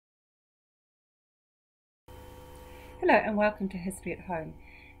Hello and welcome to History at Home.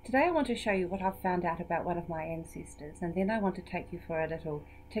 Today I want to show you what I've found out about one of my ancestors, and then I want to take you for a little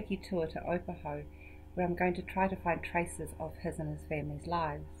tiki tour to Opaho, where I'm going to try to find traces of his and his family's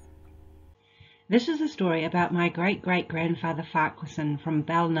lives. This is a story about my great-great-grandfather Farquharson from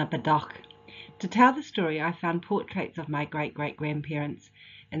Balna-Badok. To tell the story, I found portraits of my great-great-grandparents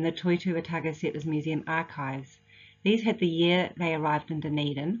in the Toitu Settlers Museum archives. These had the year they arrived in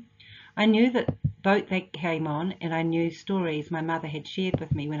Dunedin. I knew that boat they came on, and I knew stories my mother had shared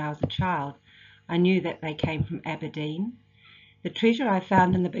with me when I was a child. I knew that they came from Aberdeen. The treasure I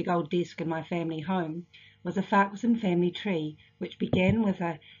found in the big old desk in my family home was a Farquharson family tree, which began with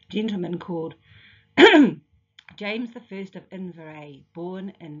a gentleman called James I of Inverary,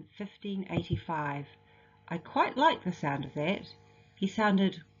 born in 1585. I quite liked the sound of that. He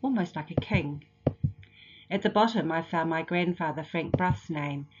sounded almost like a king. At the bottom I found my grandfather Frank Bruff's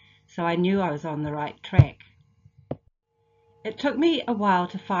name, so I knew I was on the right track. It took me a while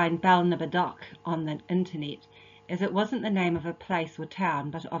to find Balna-Badok on the internet, as it wasn't the name of a place or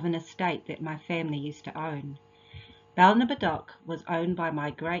town, but of an estate that my family used to own. Balna-Badok was owned by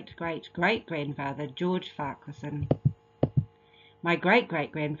my great-great-great-grandfather George Farquharson. My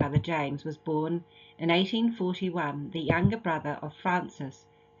great-great-grandfather James was born in 1841, the younger brother of Francis,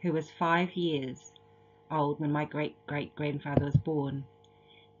 who was 5 years old when my great-great-grandfather was born.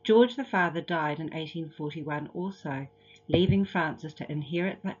 George the father died in 1841 also, leaving Francis to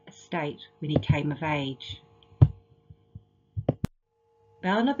inherit the estate when he came of age.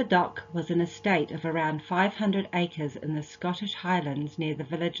 Balna-Badok was an estate of around 500 acres in the Scottish Highlands near the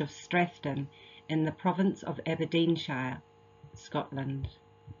village of Strathdon in the province of Aberdeenshire, Scotland.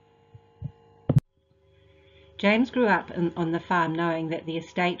 James grew up on the farm knowing that the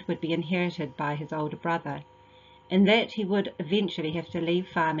estate would be inherited by his older brother, and that he would eventually have to leave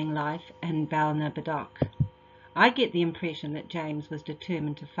farming life in Balna-Badok. I get the impression that James was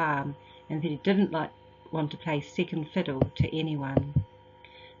determined to farm and that he didn't want to play second fiddle to anyone.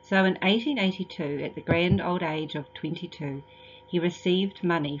 So in 1882, at the grand old age of 22, he received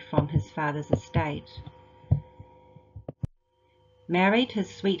money from his father's estate, married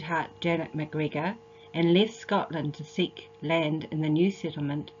his sweetheart Janet McGregor, and left Scotland to seek land in the new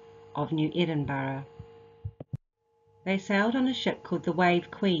settlement of New Edinburgh. They sailed on a ship called the Wave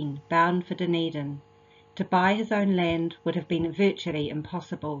Queen, bound for Dunedin. To buy his own land would have been virtually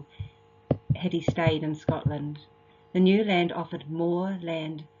impossible had he stayed in Scotland. The new land offered more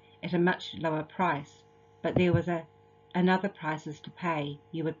land at a much lower price, but there was another prices to pay.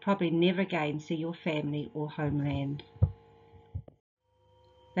 You would probably never again see your family or homeland.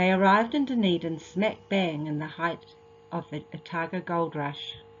 They arrived in Dunedin smack bang in the height of the Otago gold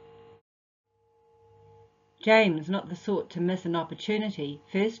rush. James, not the sort to miss an opportunity,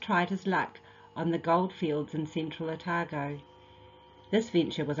 first tried his luck on the gold fields in central Otago. This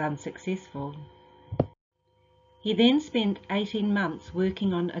venture was unsuccessful. He then spent 18 months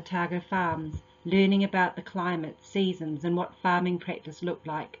working on Otago farms, learning about the climate, seasons, and what farming practice looked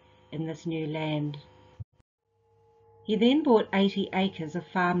like in this new land. He then bought 80 acres of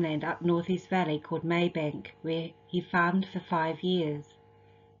farmland up Northeast Valley called Maybank, where he farmed for 5 years.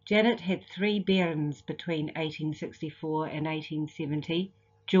 Janet had 3 bairns between 1864 and 1870,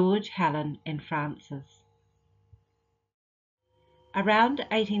 George, Helen and Francis. Around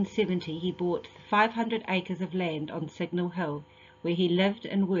 1870 he bought 500 acres of land on Signal Hill, where he lived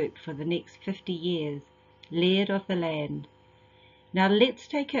and worked for the next 50 years, laird of the land. Now let's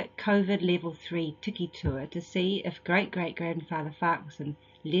take a COVID level 3 tiki tour to see if great-great-grandfather Farquharson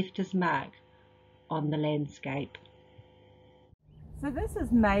left his mark on the landscape. So this is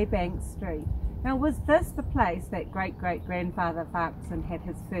Maybank Street. Now was this the place that great-great-grandfather Farquharson had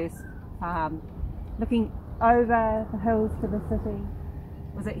his first farm, looking over the hills to the city?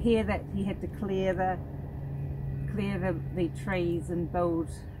 Was it here that he had to clear the trees and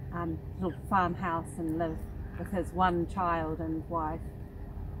build a little farmhouse and live with his one child and wife?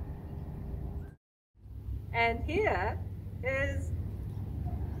 And here is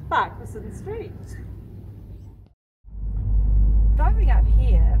Farquharson Street. Driving up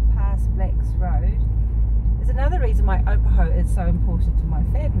here past Blacks Road is another reason why Opaho is so important to my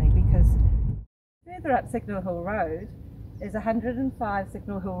family, because further up Signal Hill Road is 105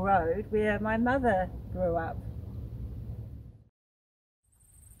 Signal Hill Road, where my mother grew up.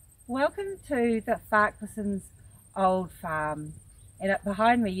 Welcome to the Farquharson's old farm, and up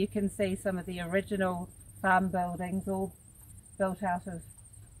behind me you can see some of the original farm buildings, all built out of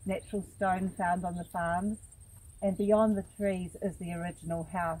natural stone found on the farms. And beyond the trees is the original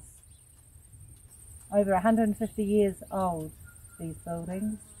house. Over 150 years old, these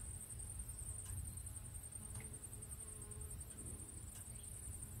buildings.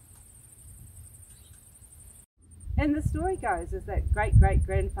 And the story goes is that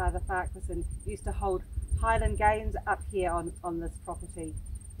great-great-grandfather Farquharson used to hold Highland games up here on this property,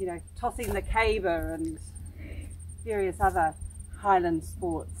 you know, tossing the caber and various other Highland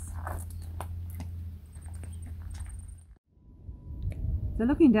sports. So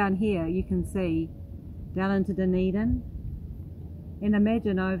looking down here, you can see down into Dunedin, and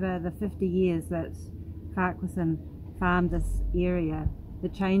imagine over the 50 years that Farquharson farmed this area, the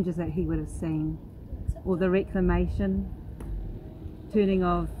changes that he would have seen, or the reclamation, turning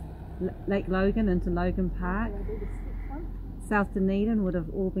of Lake Logan into Logan Park. South Dunedin would have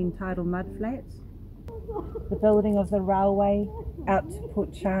all been tidal mudflats. The building of the railway out to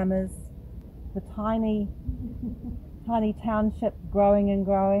Port Chalmers, the tiny township growing and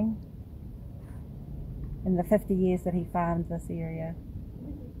growing in the 50 years that he farmed this area.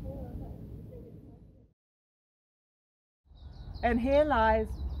 And here lies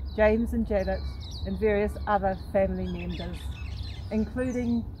James and Janet and various other family members,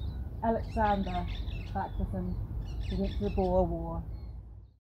 including Alexander Farquharson, who went to the Boer War.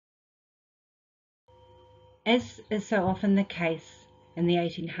 As is so often the case in the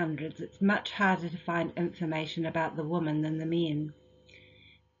 1800s, it's much harder to find information about the woman than the men.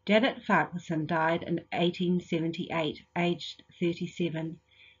 Janet Farquharson died in 1878, aged 37.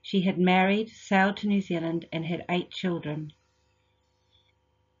 She had married, sailed to New Zealand and had 8 children.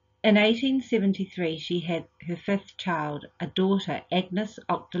 In 1873 she had her 5th child, a daughter, Agnes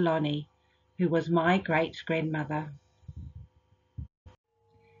Octoloni, who was my great-grandmother.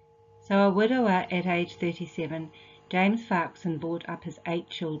 So a widower at age 37, James Farquharson brought up his 8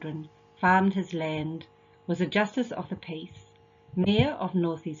 children, farmed his land, was a Justice of the Peace, Mayor of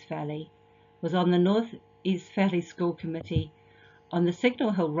North East Valley, was on the North East Valley School Committee, on the Signal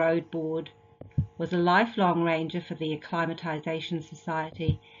Hill Road Board, was a lifelong ranger for the Acclimatisation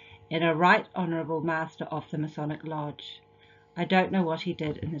Society, and a Right Honourable Master of the Masonic Lodge. I don't know what he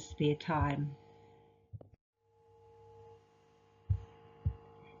did in his spare time.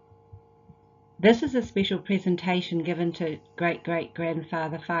 This is a special presentation given to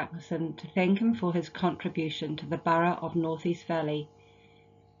great-great-grandfather Farquharson to thank him for his contribution to the borough of North East Valley.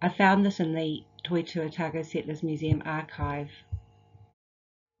 I found this in the Toitu Settlers Museum archive.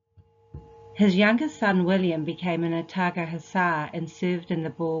 His youngest son William became an Otago Hussar and served in the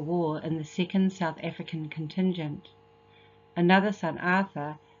Boer War in the 2nd South African contingent. Another son,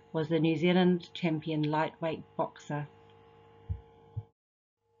 Arthur, was the New Zealand champion lightweight boxer.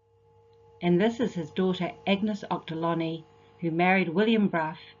 And this is his daughter Agnes Octoloni, who married William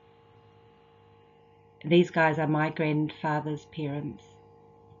Bruff. These guys are my grandfather's parents.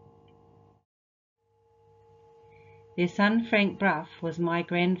 Their son Frank Bruff was my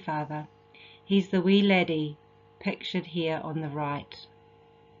grandfather. He's the wee laddie pictured here on the right.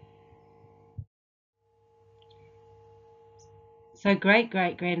 So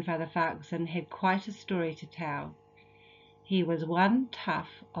great-great-grandfather Farquharson had quite a story to tell. He was one tough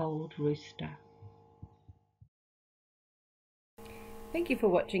old rooster. Thank you for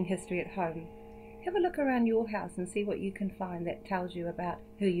watching History at Home. Have a look around your house and see what you can find that tells you about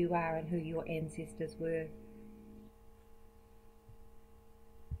who you are and who your ancestors were.